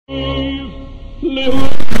And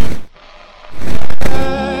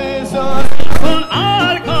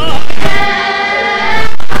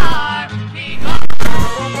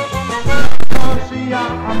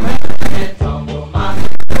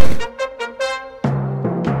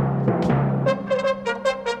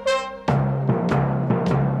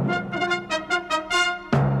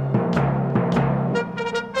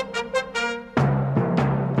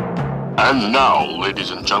now, ladies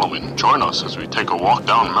and gentlemen, join us as we take a walk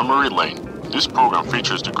down memory lane. This program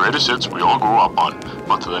features the greatest hits we all grew up on,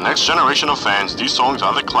 but to the next generation of fans, these songs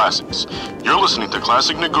are the classics. You're listening to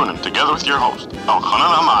Classic Niggunim together with your host,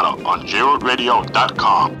 Elchanan Hamada, on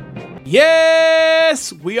JRootRadio.com.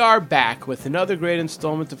 Yes, we are back with another great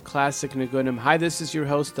installment of Classic Niggunim. Hi, this is your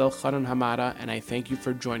host, Elchanan Hamada, and I thank you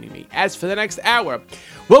for joining me. As for the next hour,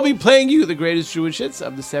 we'll be playing you the greatest Jewish hits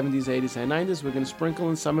of the 70s, 80s, and 90s. We're going to sprinkle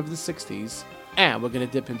in some of the 60s, and we're going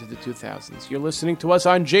to dip into the 2000s. You're listening to us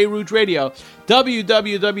on JRoot Radio,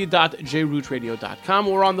 www.JRootRadio.com.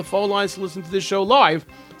 We're on the phone lines to listen to this show live,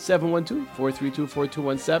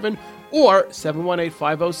 712-432-4217, or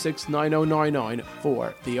 718-506-9099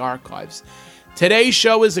 for the archives. Today's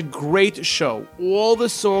show is a great show. All the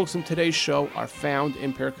songs from today's show are found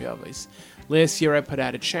in Pirkei Avos. Last year I put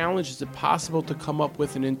out a challenge. Is it possible to come up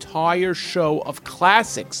with an entire show of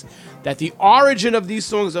classics that the origin of these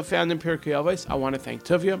songs are found in Pirkei Avos? I want to thank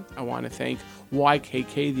Tuvia. I want to thank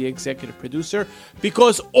YKK, the executive producer,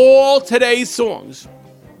 because all today's songs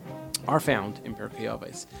are found in Pirkei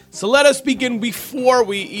Avos. So let us begin before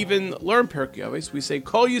we even learn Pirkei Avos. We say,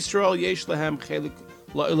 Kol Yisrael yesh lahem chelik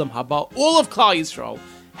la'olam haba. All of Klal Yisrael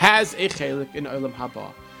has a chelik in Olam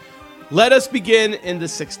haba. Let us begin in the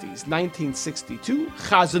 60s. 1962,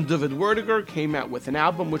 Chazan David Werdiger came out with an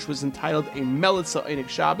album which was entitled A Melitza Einik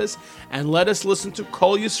Shabbos, and let us listen to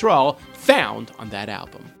Kol Yisrael found on that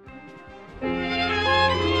album.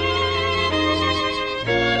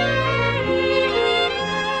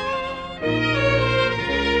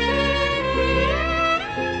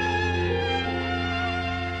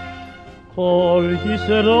 Kol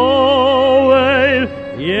Yisrael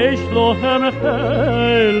yesh lohem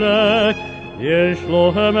chelek, yesh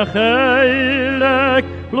lohem chelek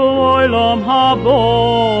l'olam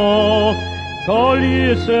haba. Kol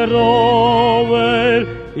Yisrael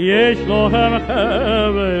yesh lohem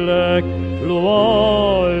chelek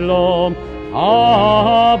l'olam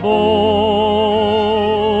haba.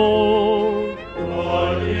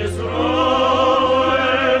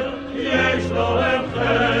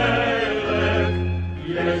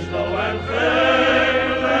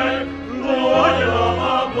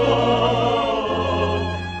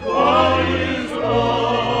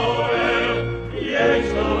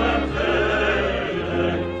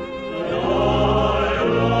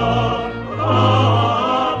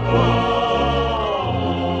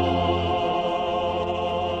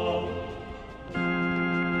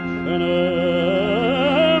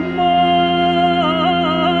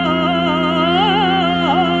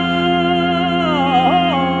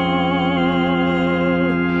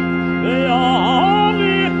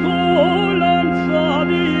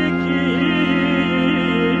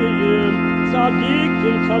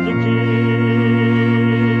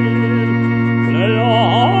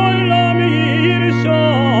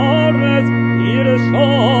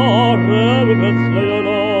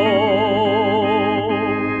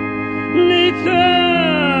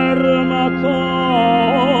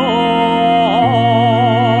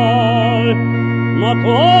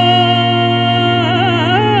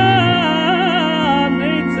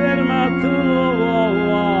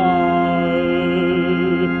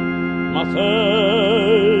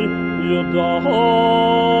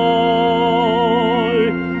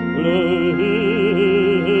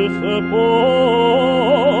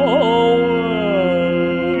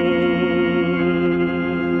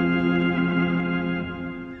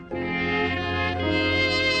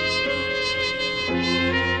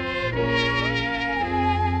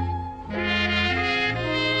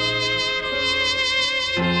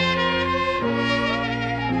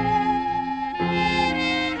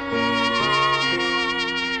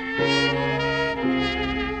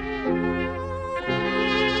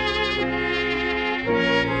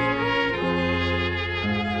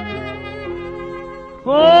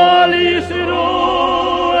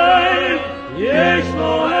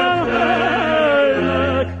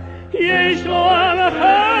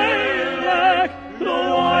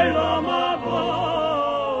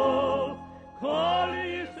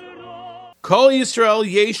 Kol Yisrael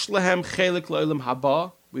yesh lahem chelik la'olam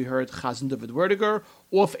haba. We heard Chazan David Werdiger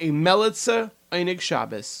off A Melitza Einig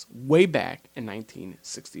Shabbos way back in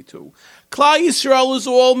 1962. Klal Yisrael is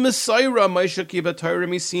all Messiah. Moshe Kibbutz Torah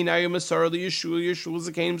Misinai Masar Yeshua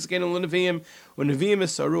Zakanim Zakanim Neviim Neviim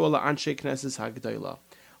Masaru Ala Anshe Knesses Hagdola.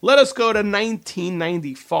 Let us go to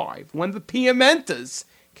 1995 when the Pimentas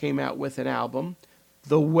came out with an album,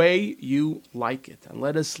 The Way You Like It, and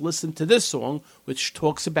let us listen to this song, which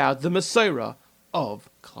talks about the Messiah of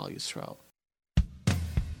Klal Yisrael.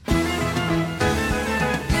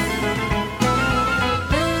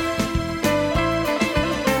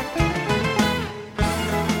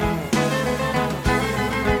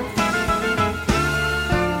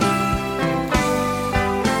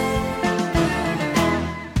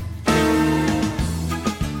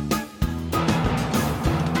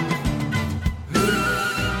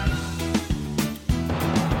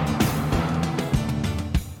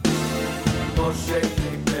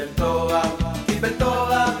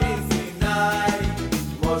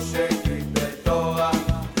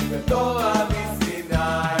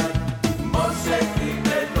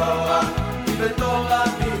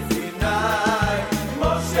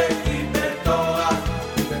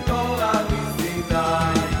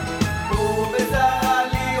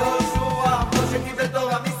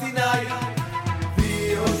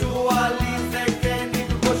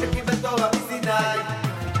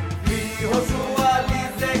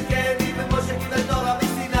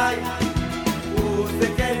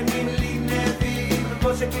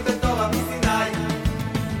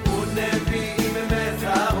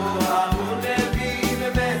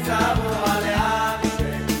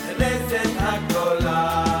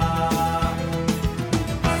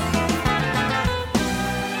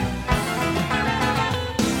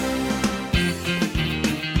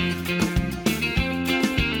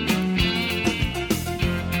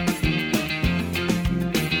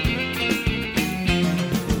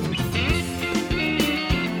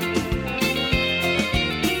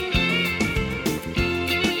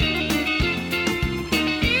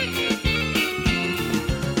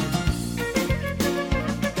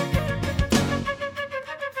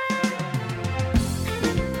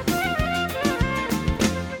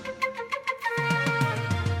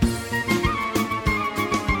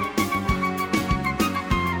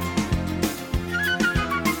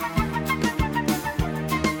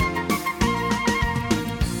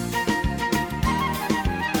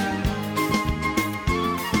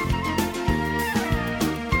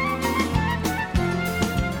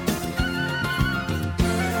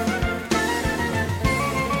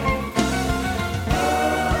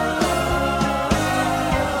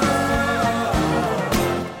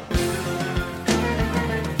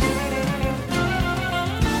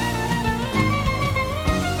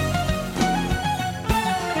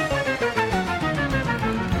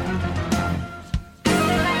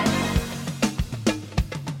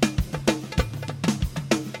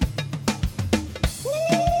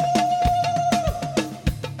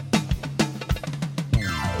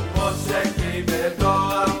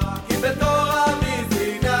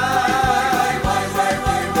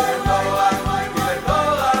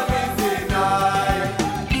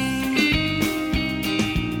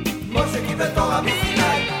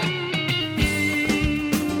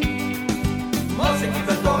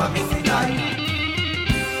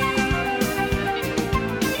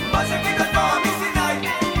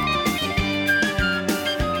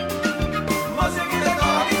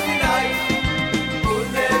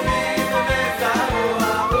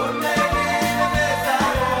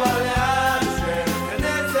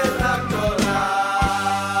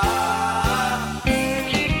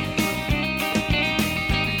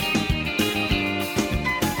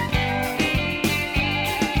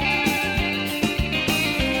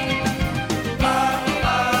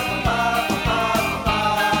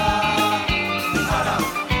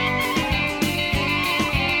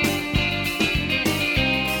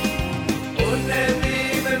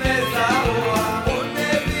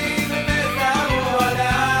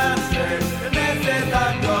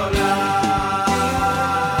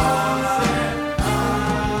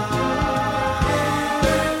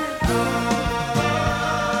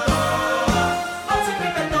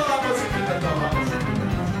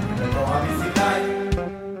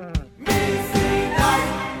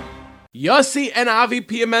 Yossi and Avi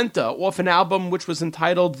Piamenta off an album which was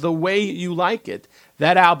entitled The Way You Like It.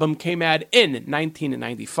 That album came out in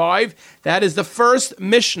 1995. That is the first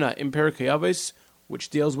Mishnah in Pirkei Avos,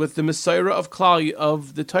 which deals with the Messiah of Klal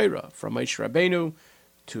of the Torah, from Moshe Rabbeinu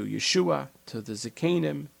to Yeshua, to the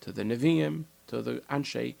Zakanim, to the Neviim, to the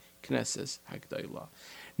Anshe Knesses Hagdola.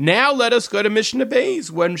 Now let us go to Mishnah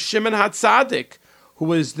Beis, when Shimon HaTzadik,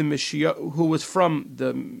 who was from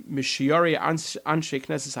the Mishiari Anshe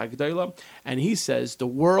Knesset Hagdola, and he says the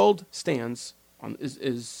world stands on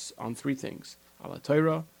is on three things: Ala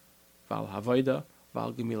Torah, Val Havoida,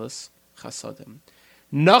 Val Gemilas Chasadim.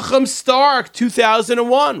 Nachum Stark,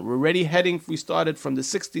 2001. We're already heading. We started from the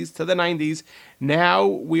 60s to the 90s. Now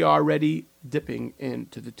we are already dipping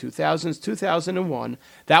into the 2000s. 2001.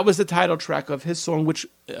 That was the title track of his song,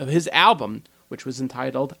 of his album, which was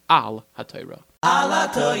entitled Al HaTorah. Al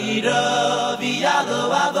HaTorah,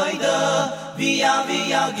 v'yalo avoida,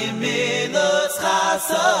 v'yal gemilas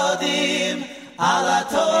chasadim. Al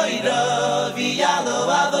HaTorah, v'yalo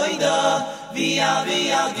avoida, v'yal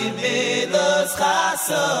gemilas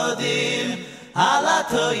chasadim. Al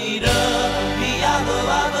HaTorah, v'yalo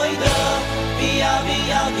avoida, v'yal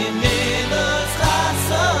gemilas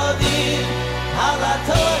chasadim. Al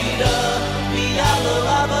HaTorah, v'yalo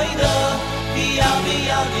avoida,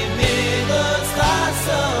 v'yal gemilas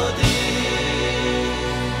chasadim.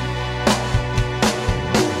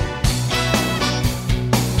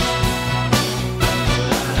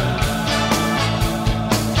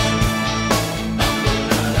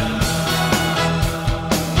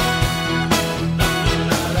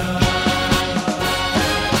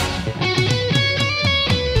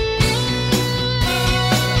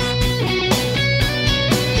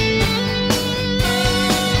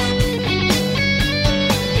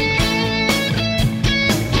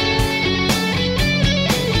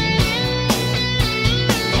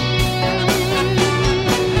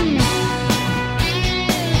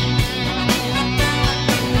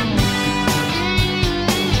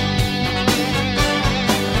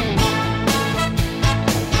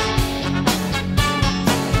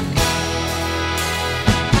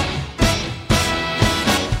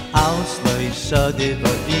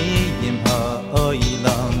 Devarim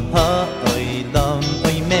ha'olam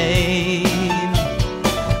oimein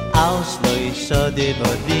Aus loisha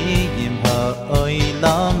devarim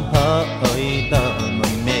ha'olam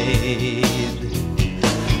oimein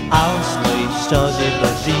Aus loisha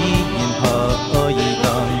devarim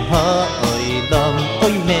ha'olam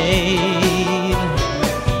oimein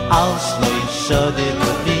Aus loisha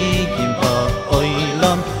devarim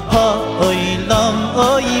ha'olam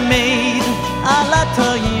oimein Al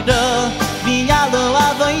HaTorah, v'yalo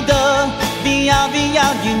avoida,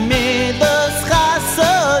 v'yal gemilas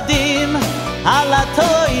chasadim. Al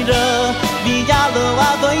HaTorah, v'yalo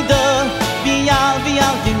avoida, v'yal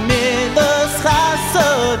gemilas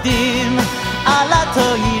chasadim. Al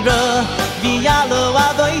HaTorah, v'yalo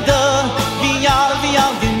avoida, v'yal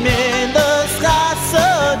gemilas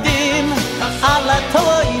chasadim. Al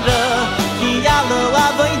HaTorah, v'yalo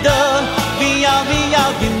avoida, v'yal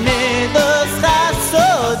gemilas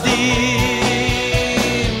chasadim.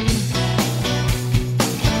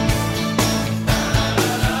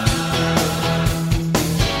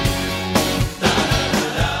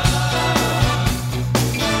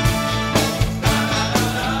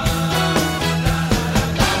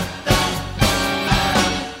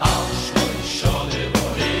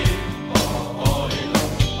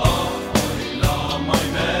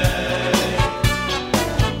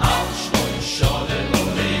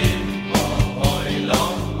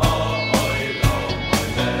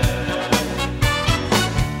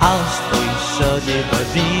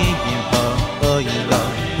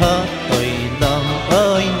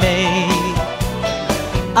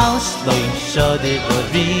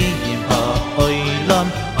 Devarim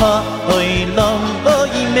ha'olam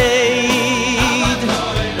oimeid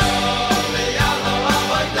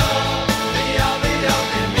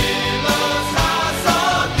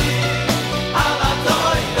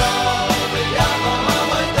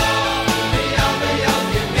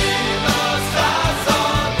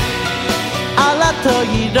Al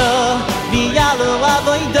HaTorah, v'yalo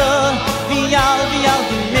avoida, v'yal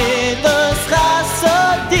gemilas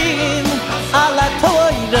chasadim. Al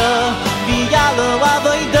HaTorah, v'yalo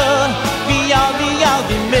avoida, v'yal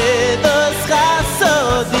gemilas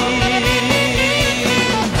chasadim.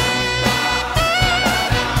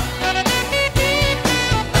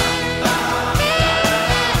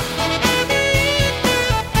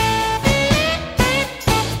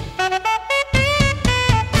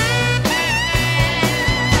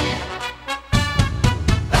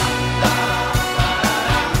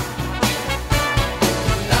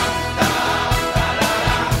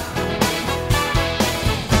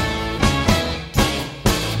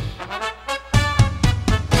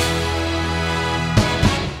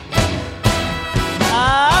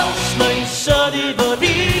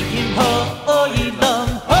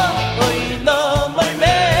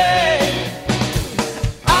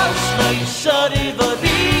 Shari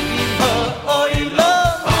Varim ha'olam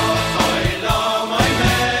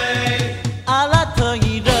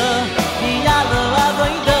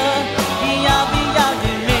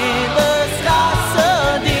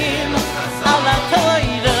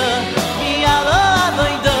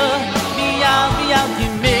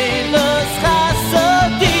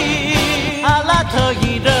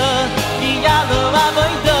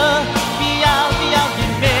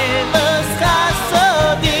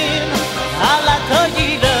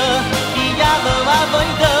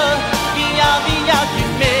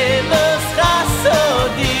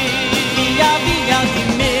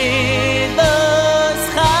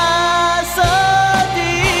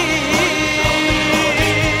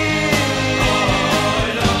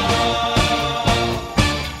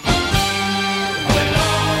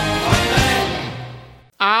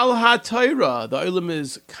HaTorah. The Olam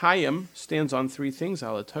is Kayim, stands on three things: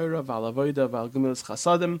 Al HaTorah, Val Avoda, Val Gemilas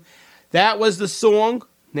Chasadim. That was the song.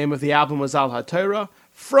 Name of the album was Al HaTorah.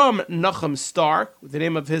 From Nachum Stark. The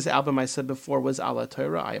name of his album, I said before, was Al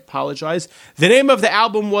HaTorah. I apologize. The name of the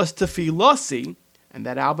album was Tefilasi, and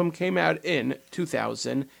that album came out in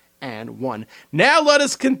 2001. Now let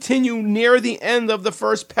us continue near the end of the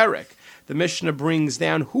first perek. The Mishnah brings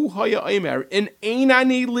down Hu Haya Omer in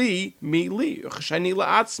Einani Li Mi Li Uchshani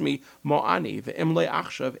La'atzmi Mo'ani Ve'im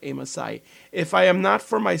Le'achshav Emasai. If I am not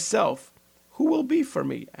for myself, who will be for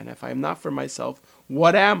me? And if I am not for myself,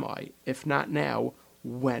 what am I? If not now,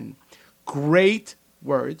 when? Great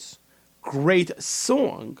words, great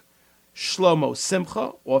song. Shlomo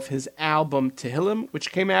Simcha off his album Tehillim,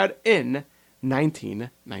 which came out in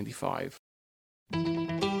 1995.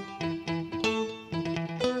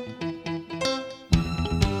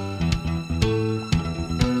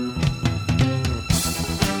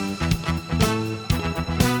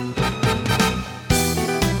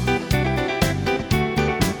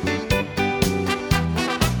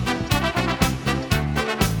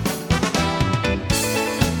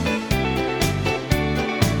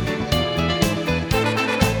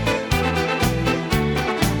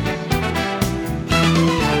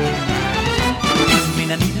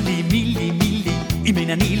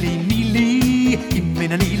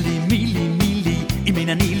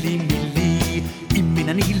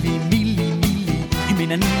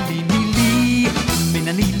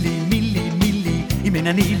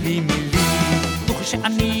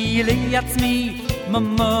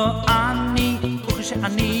 Mama ani, uch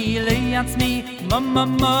ani leyatzmi.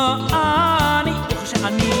 Mama ani, uch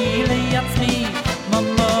ani leyatzmi.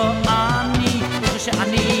 Mama ani, uch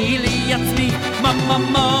ani leyatzmi.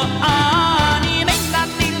 Mama ani,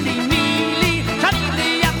 meilani li mili, shani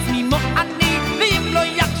leyatzmi mo ani. V'im lo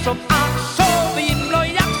yachshov achshov, v'im lo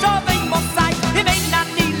yachshov eimosai.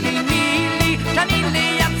 Meilani li mili, shani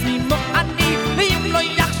leyatzmi mo ani. V'im lo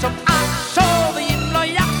yachshov achshov, v'im lo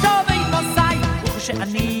yachshov eimosai.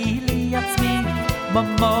 שאני לעצמי,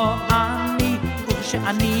 ממה אני,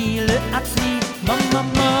 וכשאני לעצמי,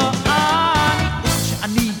 ממה אני,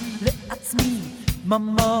 וכשאני לעצמי,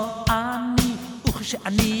 ממה אני,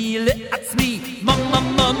 וכשאני לעצמי, ממה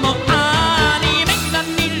אני,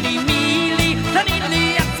 מגנני לי מילי,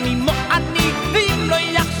 שאני לעצמי מו אני, ואם לא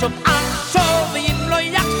יחשוב עכשיו, ואם לא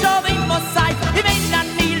יחשוב עם מוסי,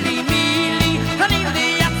 מגנני לי מילי, שאני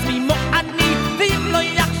לעצמי מו אני, ואם לא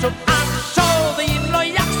יחשוב עכשיו, ואם לא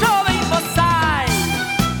יחשוב עם מוסי.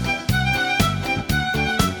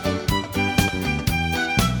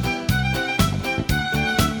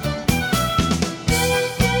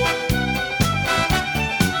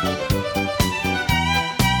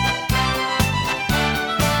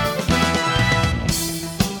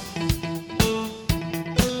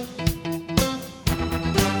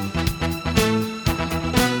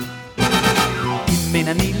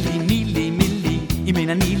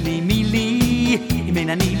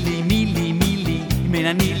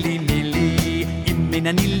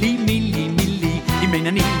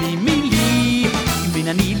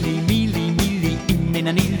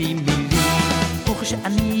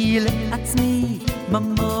 אני לעצמי,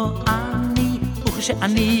 ממה אני,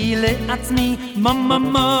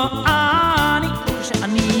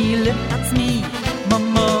 וכשאני לעצמי,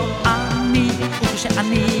 ממה אני,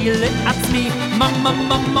 וכשאני לעצמי, ממה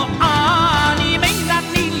אני,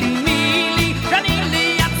 מגנני לי מילי,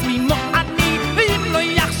 שאני לעצמי מו אני, ואם לא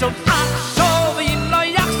יחשוב עכשיו, ואם לא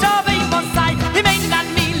יחשוב עם מוסי,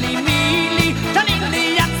 מגנני לי מילי,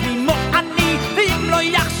 שאני לעצמי מו אני, ואם לא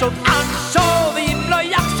יחשוב עכשיו, ואם לא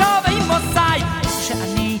יחשוב עם מוסי,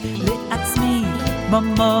 כשאני לעצמי,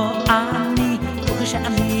 ממה אני,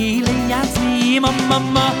 וכשאני לעצמי,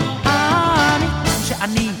 ממה אני,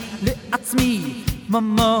 וכשאני לעצמי,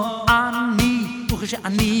 ממה אני,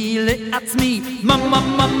 וכשאני לעצמי, ממה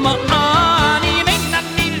אני,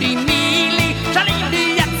 מגנני לי מילי,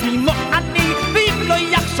 שאני לעצמי מו אני, ואם לא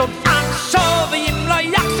יחשוב עכשיו, ואם לא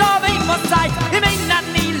יחשוב עם מוסי,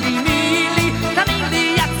 מגנני לי מילי,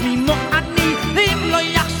 שאני לעצמי מו אני, ואם לא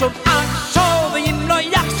יחשוב עכשיו, ואם לא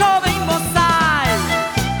יחשוב עם מוסי.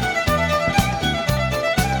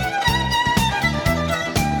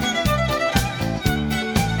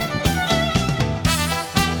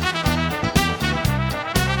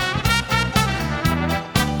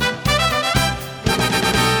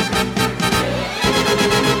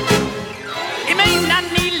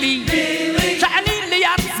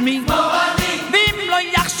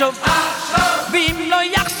 ואם לא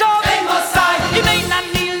יחשוב עם מוסי, אם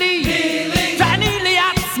אינני לי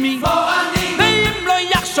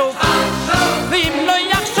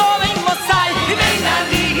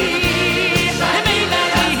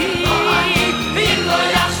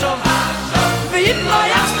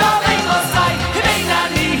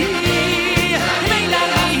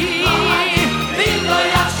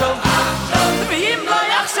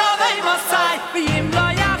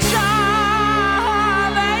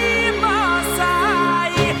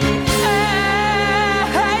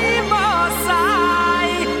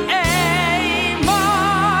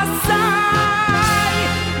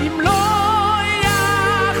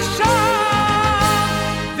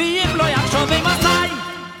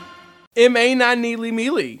Im Einan Nili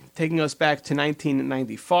Mili, taking us back to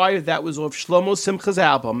 1995. That was off Shlomo Simcha's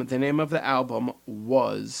album. The name of the album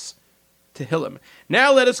was Tehillim.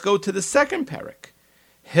 Now let us go to the second parak.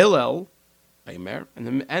 Hillel, Eimer, and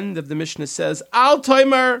the end of the Mishnah says, Al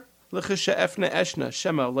Toimer l'chesha efne eshna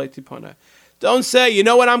shema leitipona. Don't say, you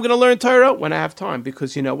know what, I'm going to learn Torah when I have time,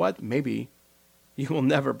 because you know what? Maybe you will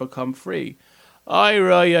never become free.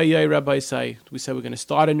 Rabbi say, we said we're going to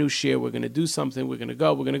start a new shir, we're going to do something, we're going to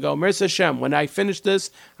go. Mirza Hashem, when I finish this,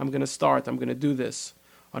 I'm going to start, I'm going to do this.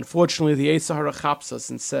 Unfortunately, the Yetzer Hara chaps us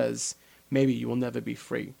and says, maybe you will never be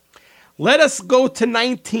free. Let us go to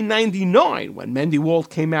 1999, when Mendy Walt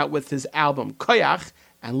came out with his album Koyach,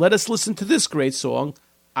 and let us listen to this great song,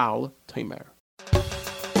 Al Toimer.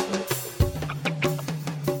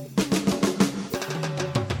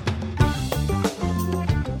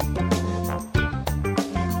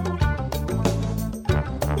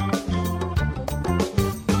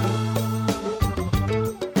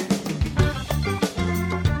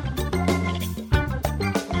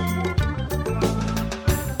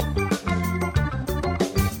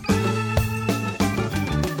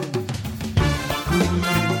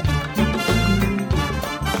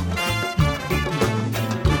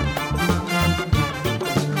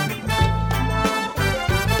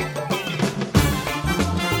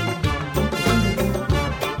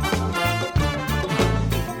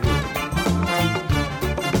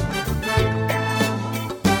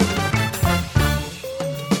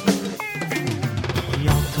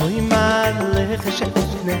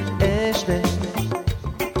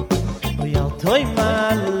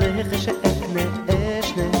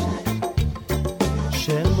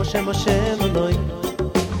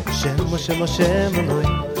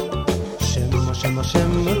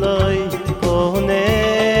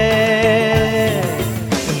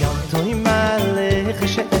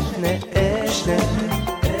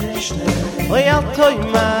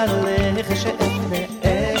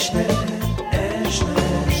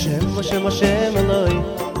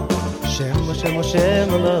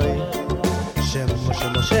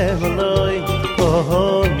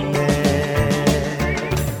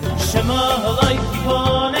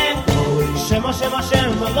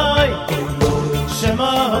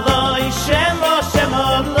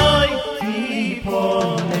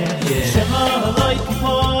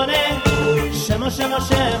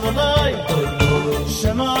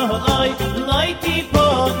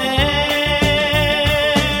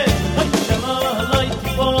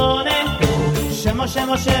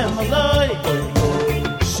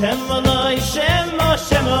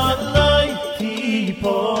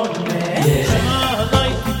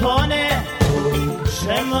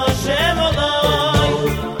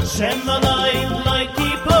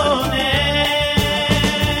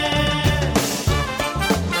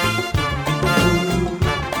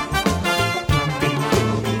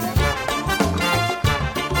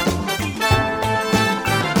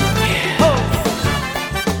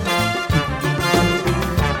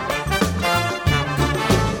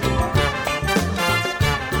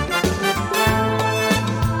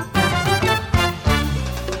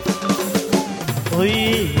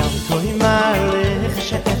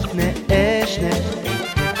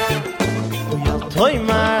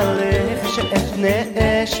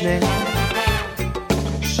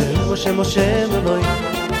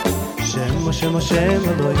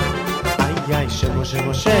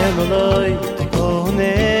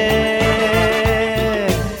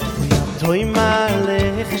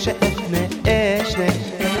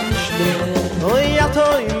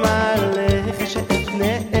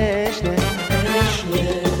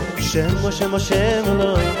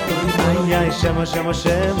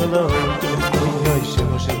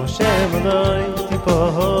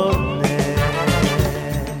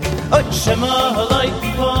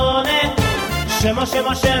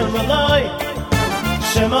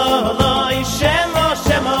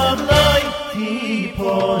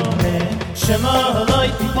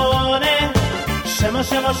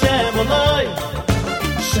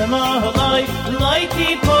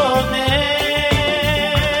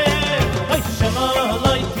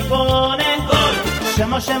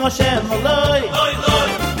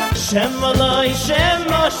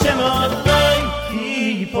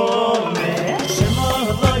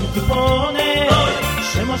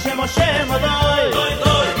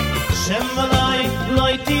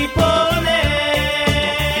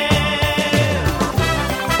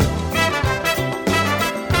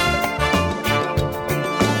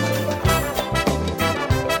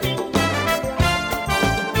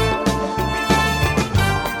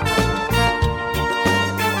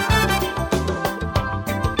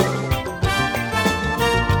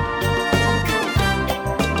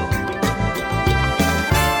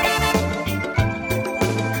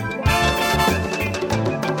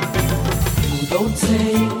 Don't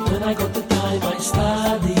say when I got the time I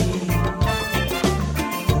study.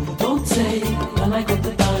 Don't say when I got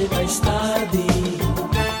the time I study.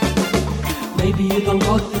 Maybe you don't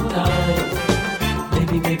got the time.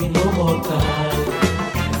 Maybe no more time.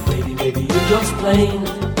 Maybe you're just plain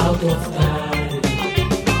out of time.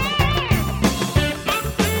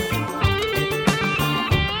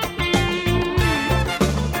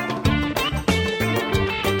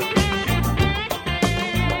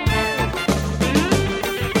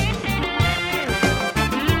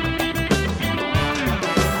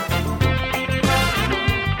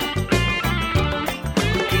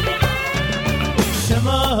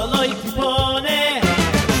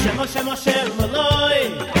 Shema Shema Loi,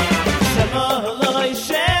 Shema Loi,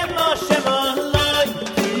 Shema Shema Loi,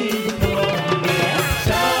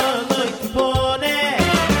 Shema Loi Kipone,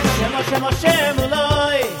 Shema Shema Shema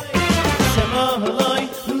Loi, Shema Loi,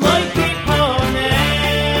 Loi Kipone.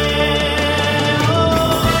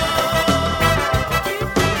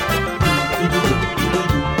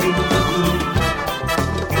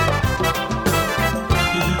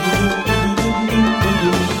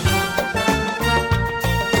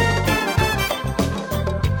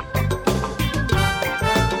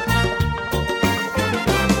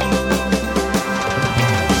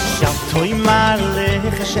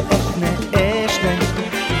 שאפנה אשנה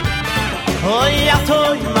אוי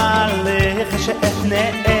אטוי מלך שאפנה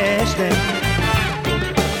אשנה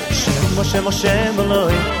שמו שמו שמו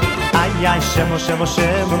לוי איי איי שמו שמו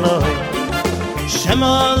שמו לוי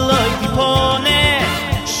שמו לוי טיפונה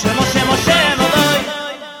שמו שמו שמו לוי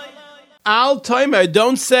Al timer,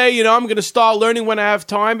 don't say, I'm going to start learning when I have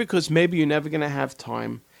time, because maybe you're never going to have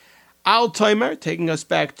time. Al timer, taking us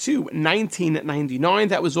back to 1999.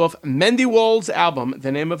 That was off Mendy Wall's album.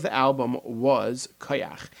 The name of the album was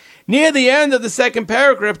Koyach. Near the end of the second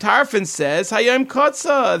paragraph, Tarfin says, Hayom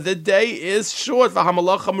Kotza, the day is short.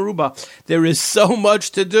 V'hamalacha meruba. There is so much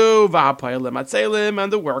to do. V'hapayalim atzelim,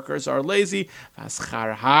 and the workers are lazy.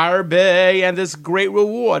 V'aschar harbe, and there's great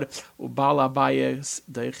reward. Ubalabayas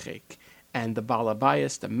deichik. And the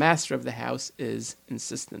balabayas, the master of the house, is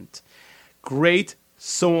insistent. Great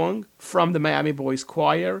song from the Miami Boys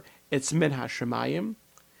Choir. It's Min HaShemayim.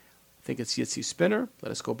 I think it's Yitzi Spinner.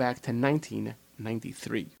 Let us go back to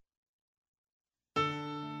 1993.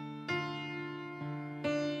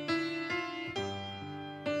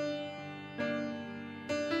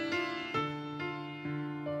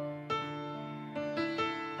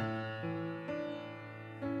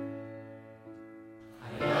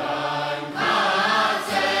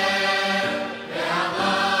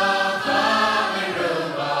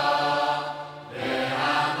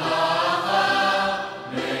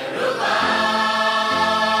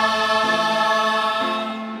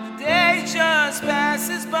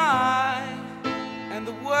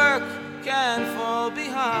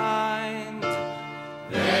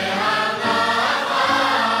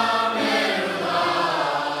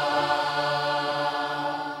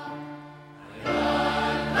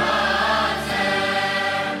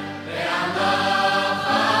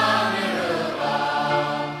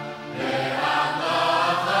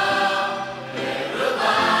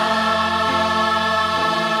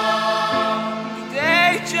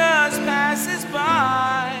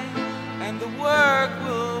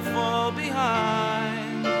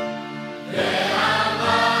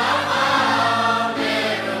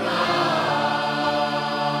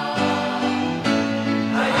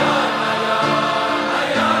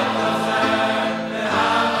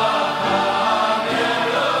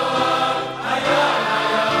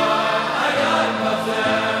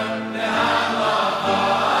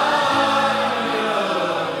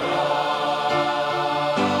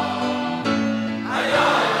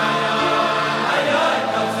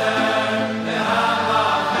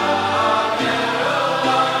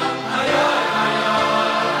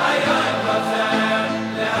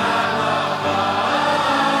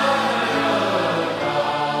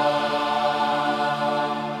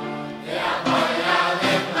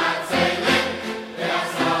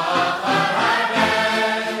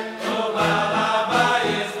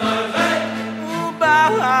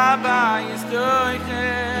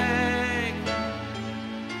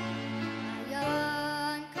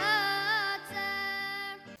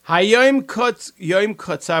 Hayom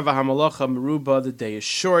Kotzar v'hamalacha meruba. The day is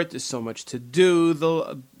short. There's so much to do.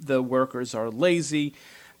 The workers are lazy.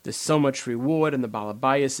 There's so much reward, and the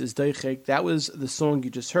balabayas is deichek. That was the song you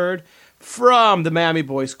just heard from the Miami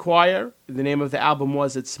Boys Choir. The name of the album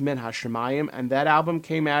was It's Min HaShemayim, and that album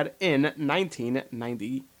came out in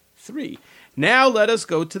 1993. Now let us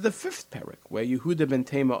go to the fifth parak, where Yehuda ben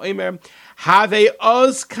Tema Omer, have a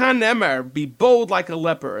oz kanemer, be bold like a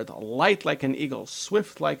leopard, light like an eagle,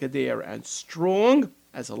 swift like a deer, and strong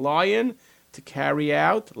as a lion, to carry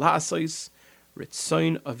out la'asos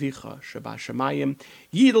ritzoin avicha sheba shemayim.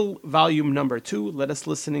 Yidel, volume number 2. Let us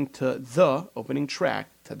listening to the opening track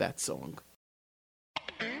to that song.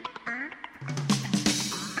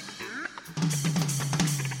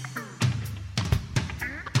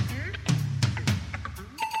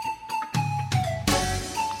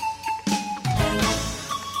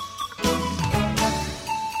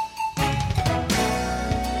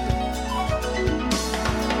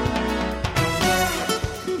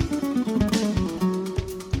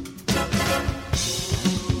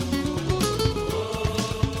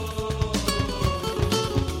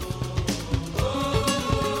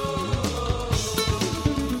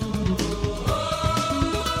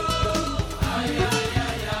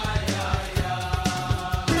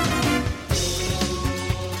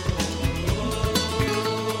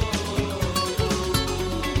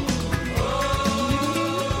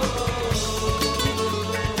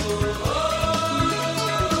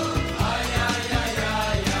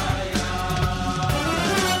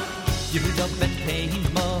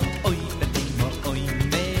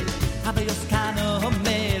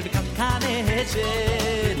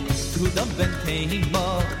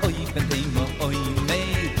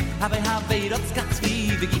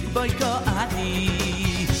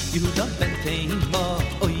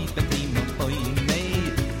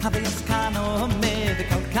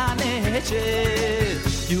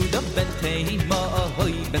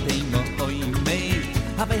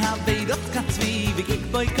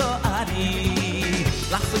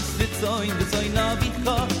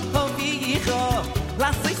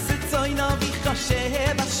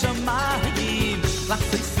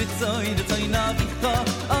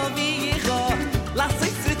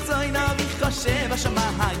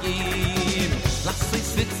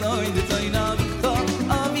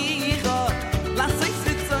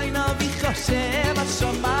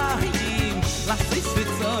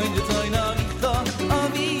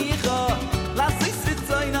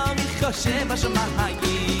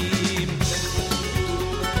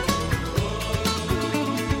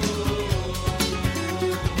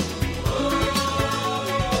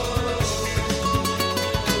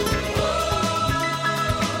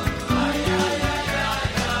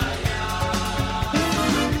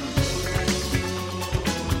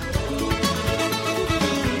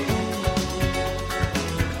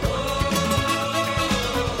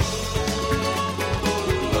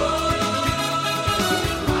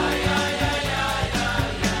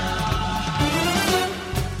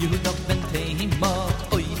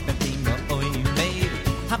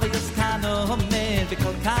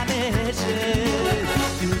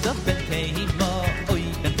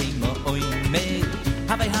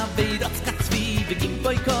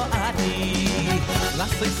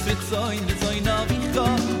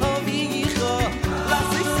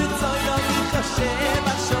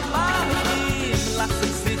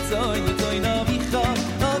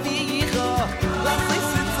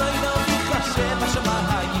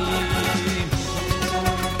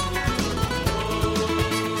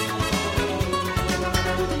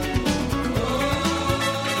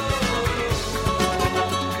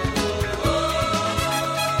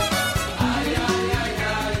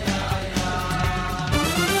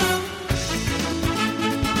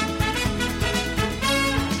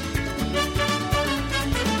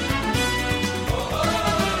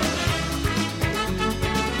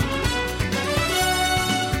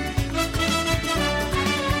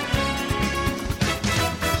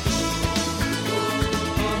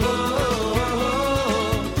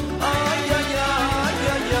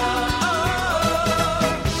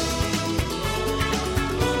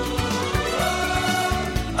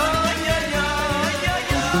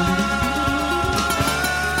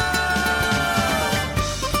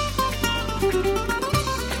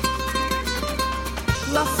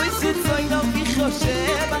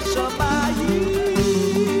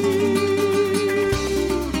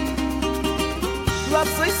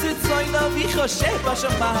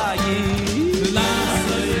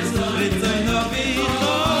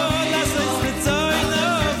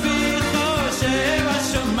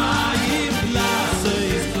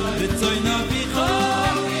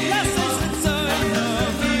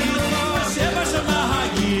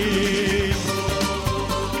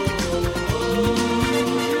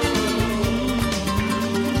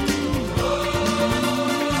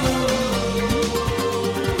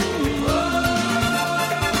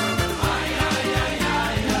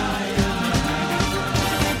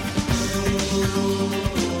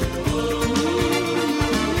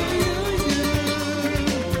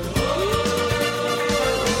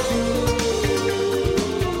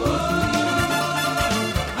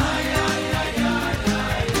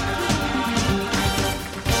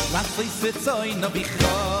 retsoi no bicho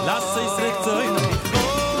lass es retsoi no bicho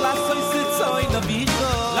lass es retsoi no bicho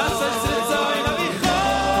lass es retsoi no bicho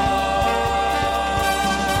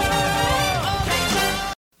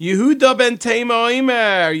Yehuda ben Tema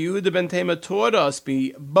Omer. Yehuda ben Tema taught us,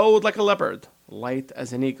 be bold like a leopard, light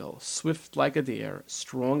as an eagle, swift like a deer,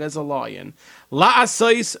 strong as a lion.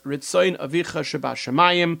 La'asais ritzoin avicha sheba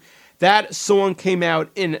shemayim. That song came out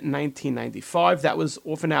in 1995. That was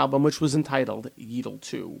off an album which was entitled Yidel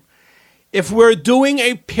 2. If we're doing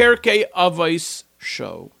a Pirkei Avos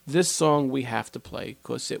show, this song we have to play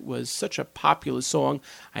because it was such a popular song.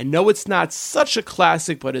 I know it's not such a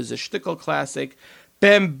classic, but it's a shtickle classic.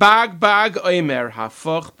 Ben bag bag oimer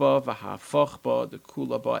hafoch ba v'hafoch ba the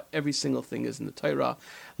kula ba. Every single thing is in the Torah.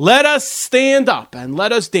 Let us stand up and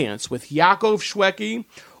let us dance with Yaakov Shweki.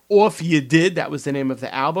 Off You Did, that was the name of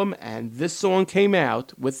the album, and this song came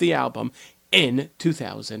out with the album in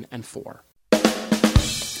 2004.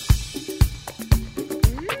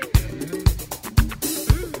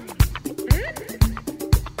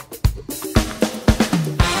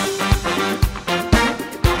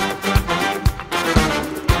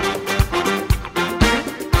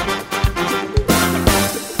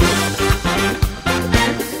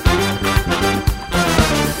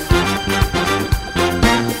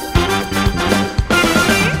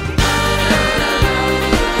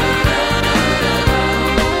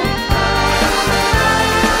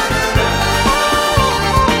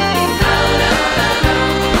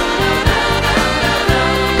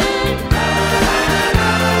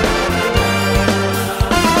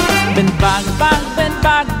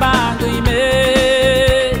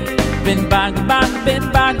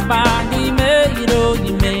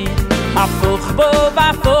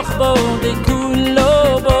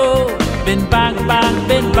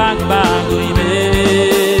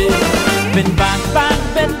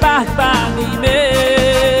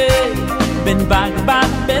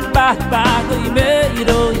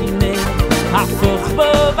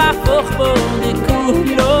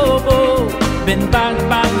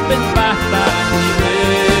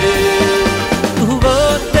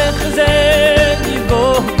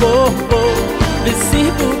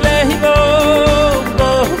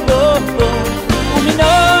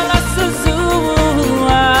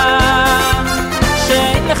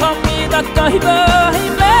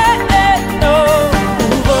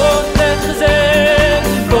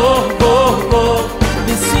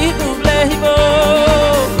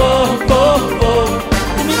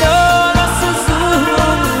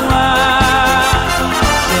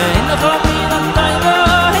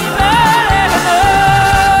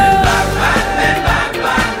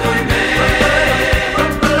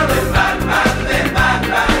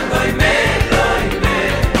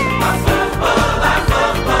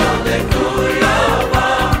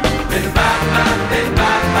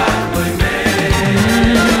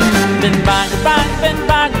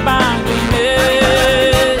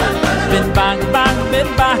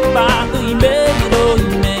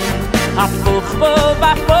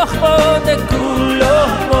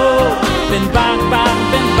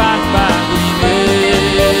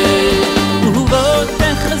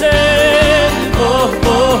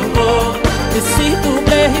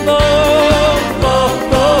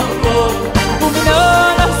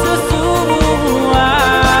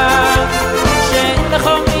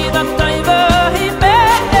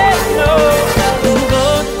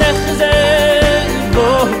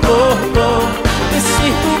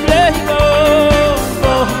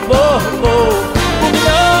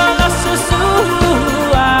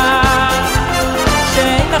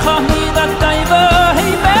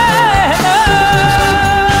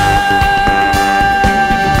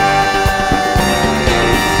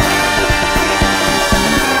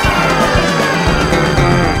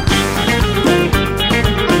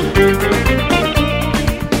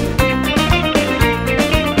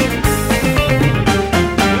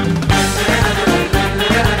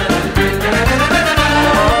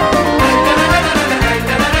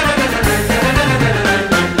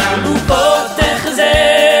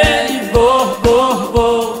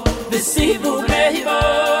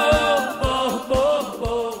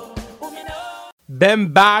 Ben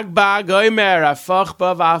bag bag oimer afach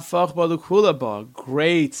ba v'afach ba l'kula ba.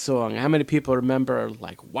 Great song. How many people remember?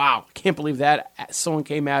 Like, wow! Can't believe that song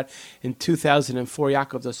came out in 2004.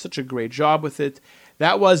 Yaakov does such a great job with it.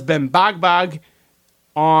 That was Ben bag bag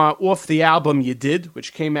off the album You Did,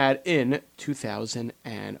 which came out in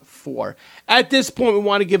 2004. At this point, we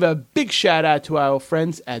want to give a big shout out to our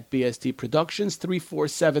friends at BSD Productions,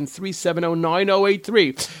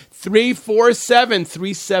 347-370-9083.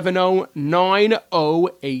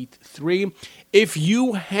 347-370-9083. If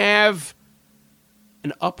you have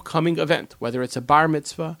an upcoming event, whether it's a bar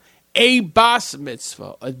mitzvah, a bas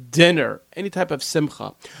mitzvah, a dinner, any type of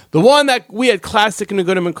simcha. The one that we at Classic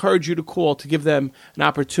Niggunim encourage you to call to give them an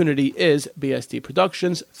opportunity is BSD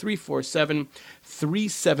Productions,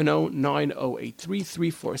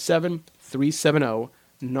 347-370-9083,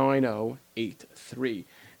 347-370-9083.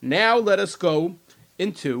 Now let us go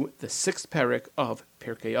into the 6th parak of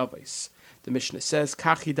Pirkei Avos. The Mishnah says,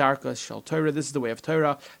 Kachi darka shel Torah, this is the way of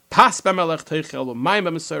Torah, Pas b'melech teichel, u'mayim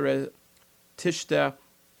b'mesoreh tishta,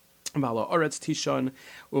 Malo Oretz Tishon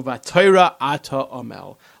Uva Ata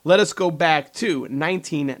Amel. Let us go back to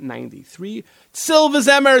 1993. Silva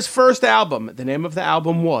Zemer's first album. The name of the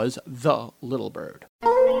album was The Little Bird.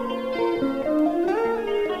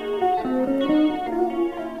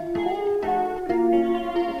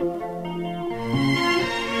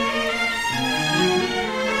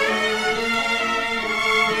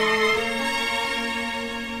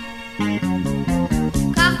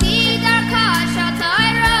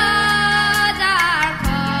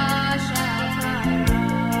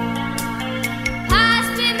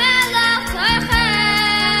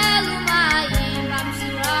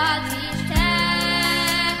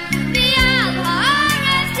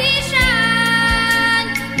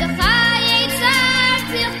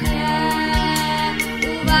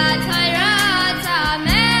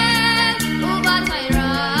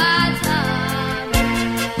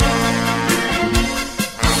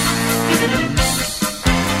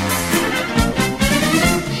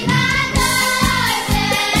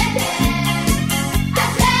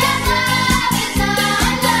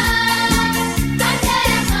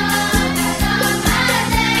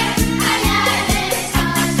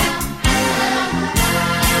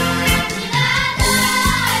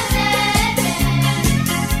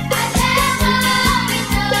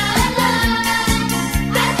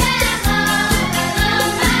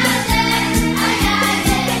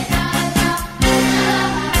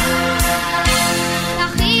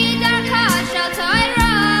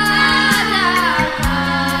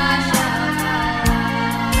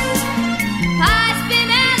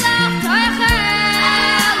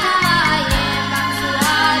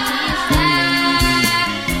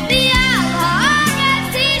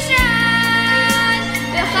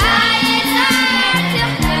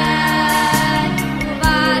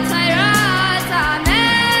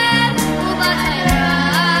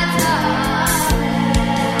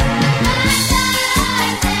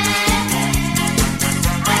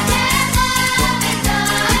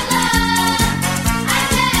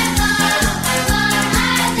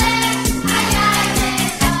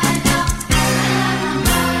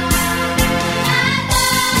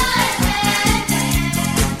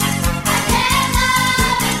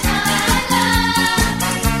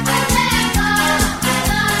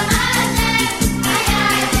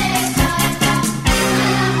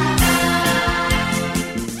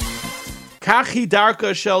 Kachi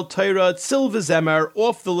Darka Shel Torah, Silva Zemer,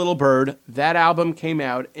 Off the Little Bird. That album came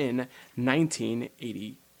out in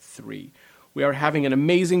 1983. We are having an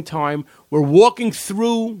amazing time. We're journeying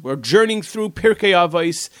through Pirkei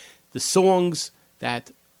Avos, the songs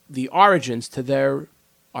that the origins to there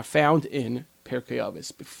are found in Pirkei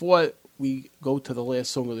Avos. Before we go to the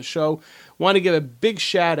last song of the show, I want to give a big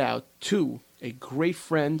shout out to a great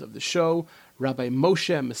friend of the show, Rabbi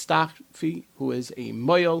Moshe Mustafi, who is a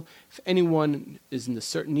moyel. If anyone is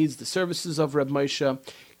needs the services of Rabbi Moshe,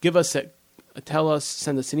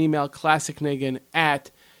 send us an email,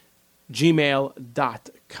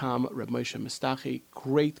 classicniggun@gmail.com. Rabbi Moshe Mustafi,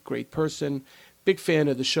 great person, big fan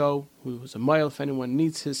of the show, who's a moyel. If anyone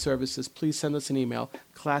needs his services, please send us an email,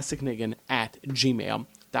 classicniggun@gmail.com.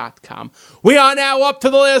 We are now up to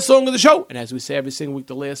the last song of the show. And as we say every single week,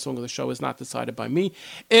 the last song of the show is not decided by me.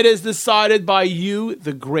 It is decided by you,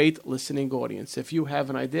 the great listening audience. If you have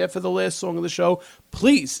an idea for the last song of the show,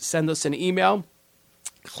 please send us an email.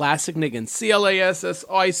 Classic Niggun,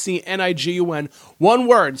 ClassicNiggun, one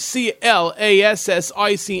word,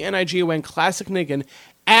 ClassicNiggun,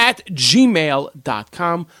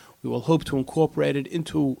 classicniggun@gmail.com. We will hope to incorporate it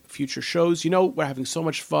into future shows. We're having so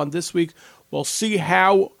much fun this week. We'll see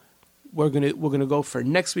how we're gonna go for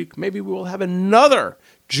next week. Maybe we will have another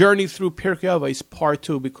journey through Pirkei Avos Part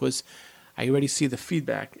 2, because I already see the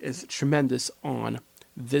feedback is tremendous on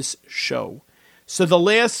this show. So the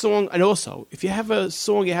last song, and also, if you have a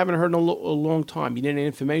song you haven't heard in a long time, you need any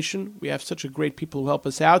information, we have such a great people who help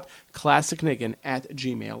us out,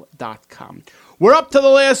 classicniggin@gmail.com. We're up to the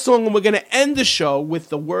last song, and we're going to end the show with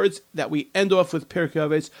the words that we end off with Pirkei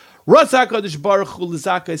Avos. Ratzak HaKadosh Baruch Hu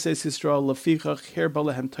l'zakei Eis Yisrael lefichach hirba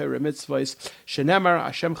lehem Torah mitzvos shenemar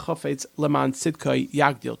Hashem chafetz leman tzidkei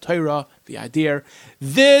yagdil Torah. The idea.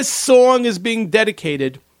 This song is being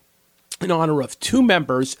dedicated in honor of two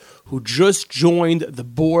members who just joined the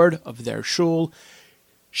board of their shul,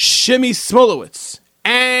 Shimi Smolowitz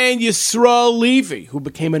and Yisrael Levy, who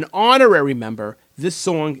became an honorary member. This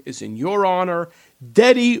song is in your honor,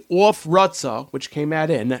 Dedi Off Rutza, which came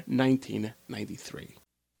out in 1993.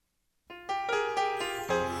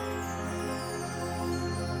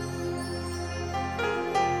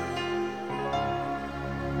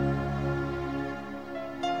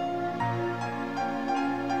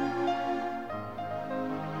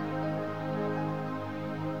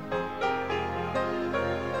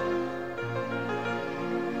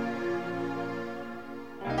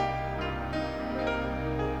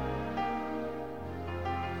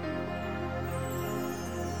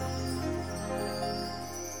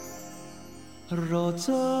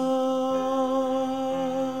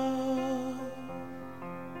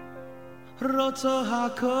 Rotza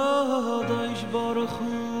HaKadosh Baruch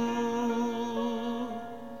Hu,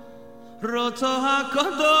 Rotza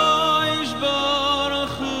HaKadosh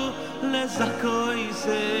Baruch Hu, lezakoi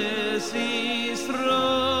Eis Yisrael,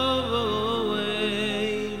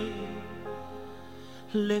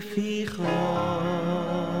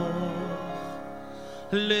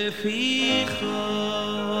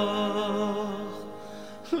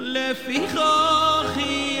 lefichach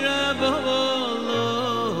yirabo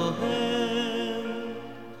lohem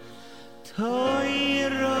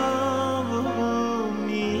Torah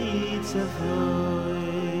mitzvos,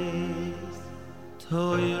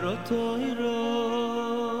 Torah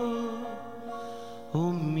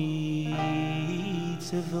mitzvos.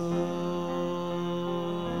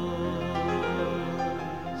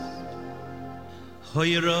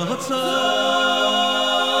 Hoy Rotza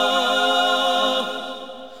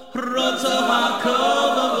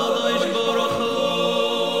HaKadosh Baruch Hu,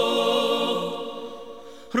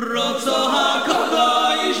 Rotza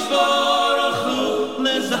HaKadosh Baruch Hu,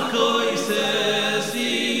 lezakoi Eis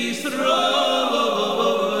Yisrael,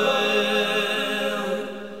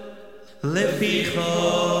 lefichach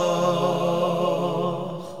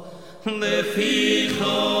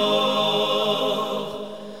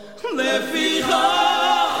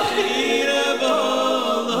yirabo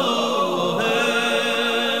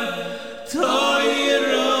lohem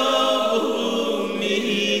Torah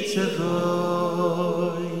mitzvos,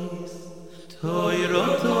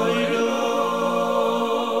 Torah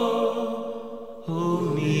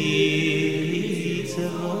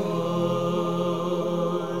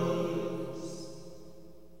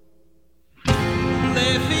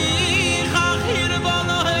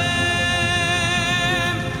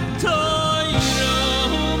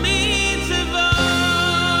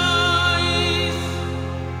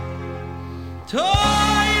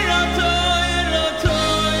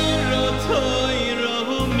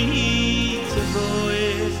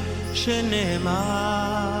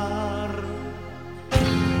שנאמר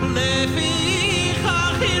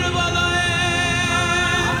לפיכך הרבה להם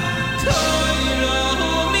תורה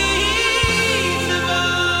ומצוות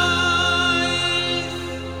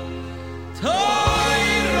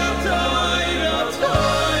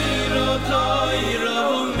תורה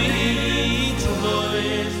ומצוות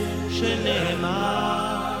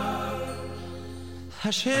שנאמר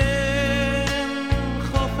השם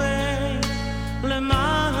חופץ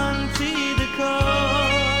למען צדקו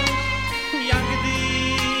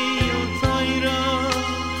יגדיל תורה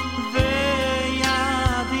ויאדיר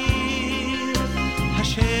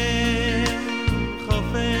השם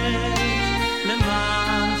חופץ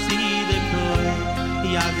למען צדקו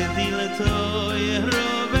יגדיל תורה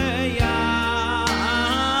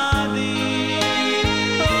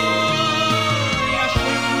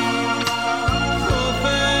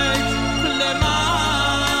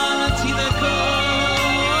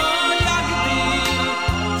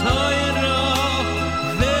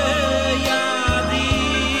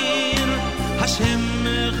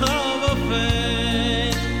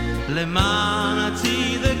למען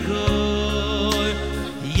הצדקו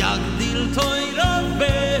יגדיל תורה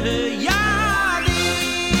ויאדיר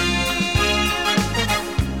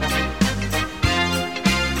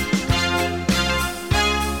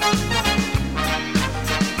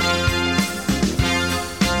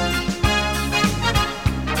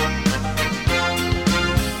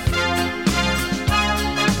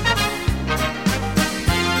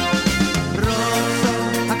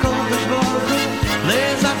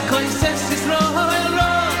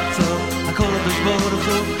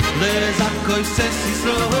לזכוי סס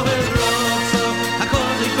ישראל רוצה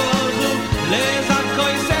הקודש ברוך הוא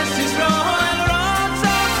לזכוי סס ישראל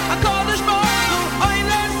רוצה הקודש ברוך הוא אוי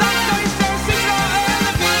לזכוי סס ישראל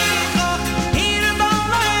לפיך hier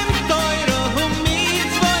בעולם תוירו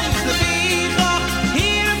ומצוות לפיך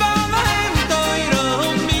hier בעולם תוירו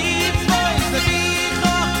ומצוות לפיך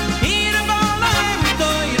hier בעולם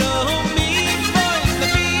תוירו ומצוות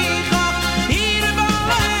לפיך hier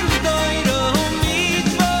בעולם תוירו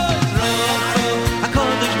ומצוות רוצה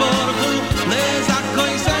הקודש ברוך הוא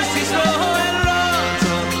לזכוי סס ישראל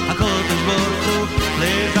רוצה הקודש ברוך הוא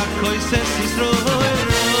לזכוי סס ישראל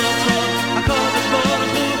רוצה הקודש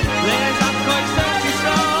ברוך הוא לזכוי סס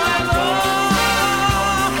ישראל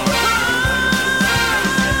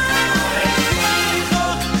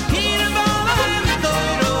hier בעולם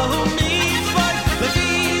תוירו ומצוות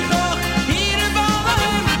לפיך hier בעולם תוירו ומצוות לפיך hier בעולם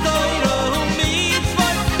תוירו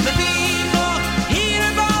ומצוות לפיך hier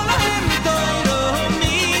בעולם תוירו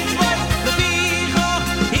ומצוות לפיך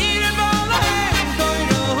hier בעולם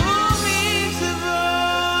תוירו ומצוות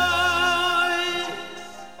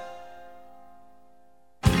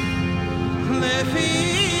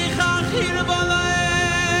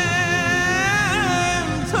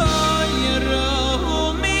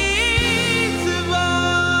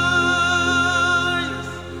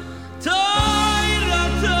תוירה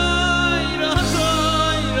תוירה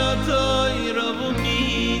תוירה תוירה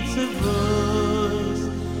ומצוות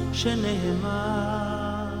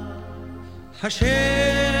שנאמר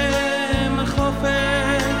השם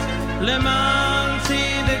חופץ למען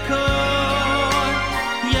צדקו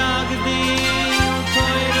יגדיל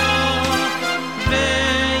תוירו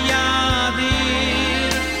וידיר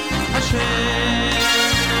השם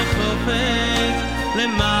חופץ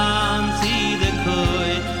למען צדקו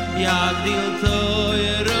יגדיל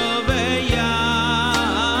תוירו וידיר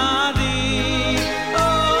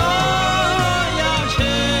אוי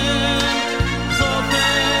השם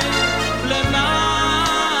חופץ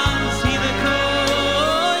למען צדקו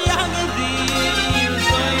יגדיל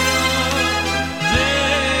תוירו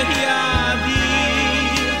וידיר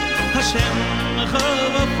השם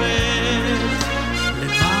חופץ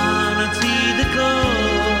למען צדקו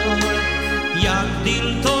יגדיל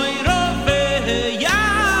תוירו וידיר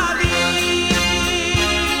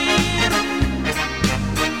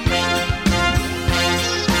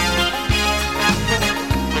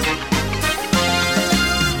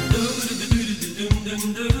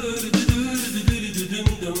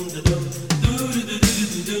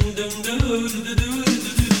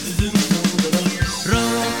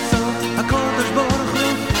רוצה הקודש ברוך הוא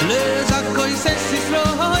לזכוי סס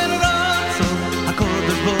ישראל רוצה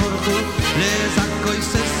הקודש ברוך הוא לזכוי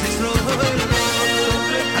סס ישראל רוצה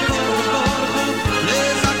הקודש ברוך הוא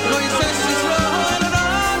לזכוי סס ישראל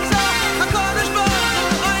רוצה הקודש ברוך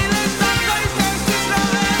הוא אוי לזכוי סס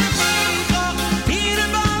ישראל לפיך hier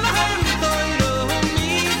בעולם תוירו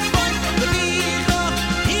ומצוות לפיך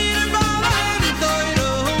hier בעולם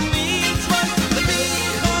תוירו ומצוות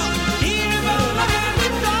לפיך hier בעולם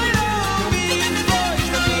תוירו ומצוות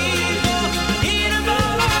לפיך hier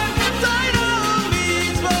בעולם תוירו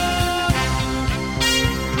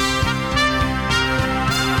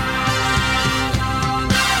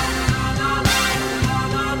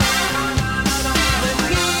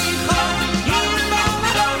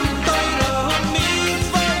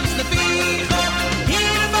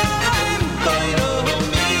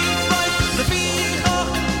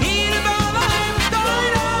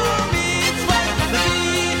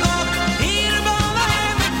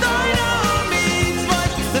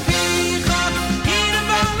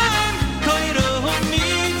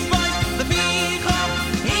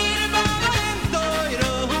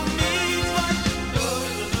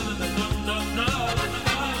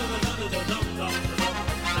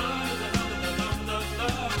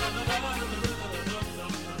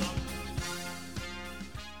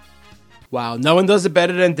Wow, no one does it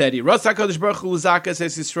better than Daddy. Rosa Kodesh Baruch Hu L'Zaka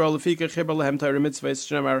says Yisrael Lefika Chiber Lehem Torah Mitzvah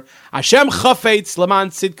Shemar Hashem Chafetz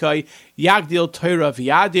Laman Tzidkai Yagdil Torah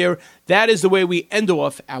V'Yadir. That is the way we end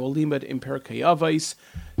off our limud in Pirkei Avos.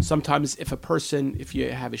 Sometimes if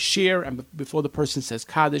you have a shir and before the person says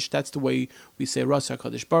Kaddish, that's the way we say Rosa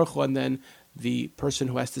Kodesh Baruch Hu, and then the person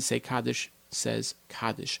who has to say Kaddish says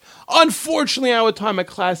Kaddish. Unfortunately, our time at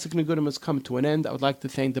Classic Niggunim has come to an end. I would like to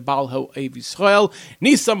thank the Baal Ha'ev Yisrael,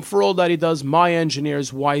 Nisam for all that he does, my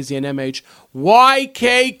engineers, YZ and MH,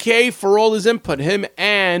 YKK for all his input, him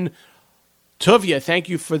and Tuvia, thank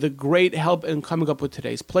you for the great help in coming up with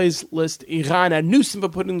today's playlist. Iran and Newsom for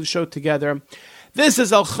putting the show together. This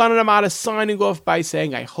is Elchanan Amada signing off by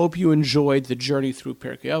saying, I hope you enjoyed the journey through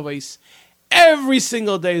Pirkei Avos. Every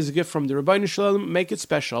single day is a gift from the Rebbeinu Shalom. Make it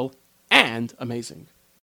special and amazing.